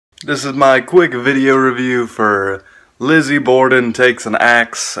This is my quick video review for Lizzie Borden Takes an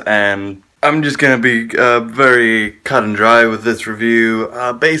Axe, and I'm just gonna be very cut and dry with this review.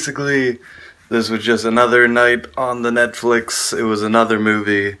 Basically, this was just another night on the Netflix. It was another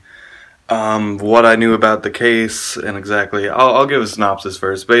movie. What I knew about the case, and exactly, I'll give a synopsis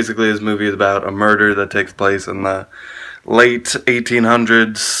first. Basically, this movie is about a murder that takes place in the late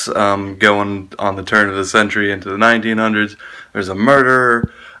 1800s, going on the turn of the century into the 1900s. There's a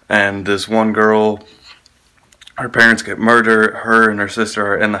murderer, and this one girl, her parents get murdered. Her and her sister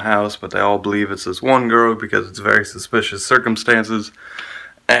are in the house, but they all believe it's this one girl because it's very suspicious circumstances,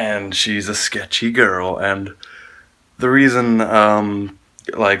 and she's a sketchy girl. And the reason,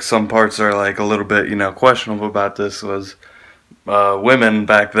 like, some parts are, like, a little bit, questionable about this was women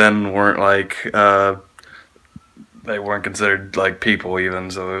back then weren't, like, they weren't considered, like, people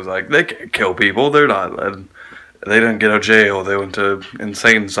even, so it was like, they can't kill people, they're not, they didn't get out of jail, they went to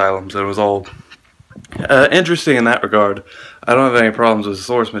insane asylums. It was all interesting in that regard. I don't have any problems with the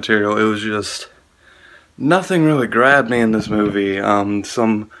source material. It was just, nothing really grabbed me in this movie.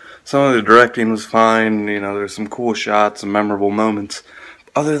 Some of the directing was fine, there's some cool shots and memorable moments.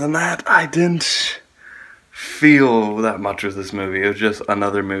 Other than that, I didn't feel that much with this movie. It was just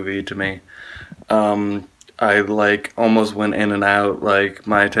another movie to me. I, like, almost went in and out. Like,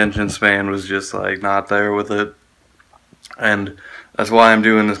 my attention span was just, like, not there with it. And that's why I'm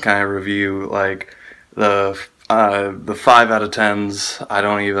doing this kind of review. Like, the 5 out of 10s, I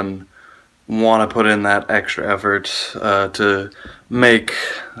don't even want to put in that extra effort to make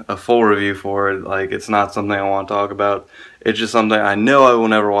a full review for it. Like, it's not something I want to talk about. It's just something I know I will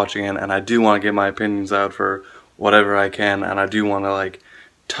never watch again, and I do want to get my opinions out for whatever I can, and I do want to, like,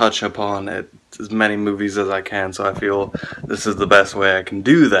 touch upon it, as many movies as I can, so I feel this is the best way I can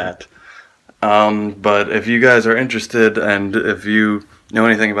do that. But if you guys are interested, and if you know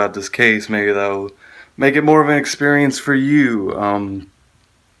anything about this case, maybe that'll make it more of an experience for you.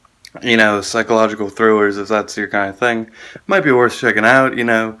 Psychological thrillers, if that's your kind of thing, might be worth checking out.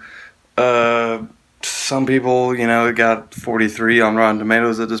 Some people, it got 43 on Rotten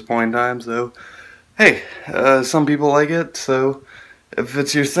Tomatoes at this point in time, so hey, some people like it, so if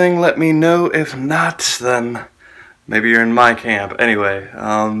it's your thing, let me know. If not, then maybe you're in my camp. Anyway,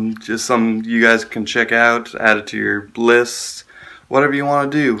 just something you guys can check out, add it to your list, whatever you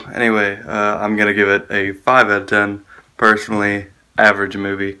want to do. Anyway, I'm going to give it a 5 out of 10, personally, average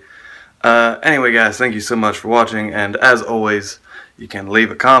movie. Anyway, guys, thank you so much for watching, and as always, you can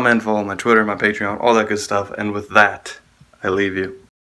leave a comment, follow my Twitter, my Patreon, all that good stuff, and with that, I leave you.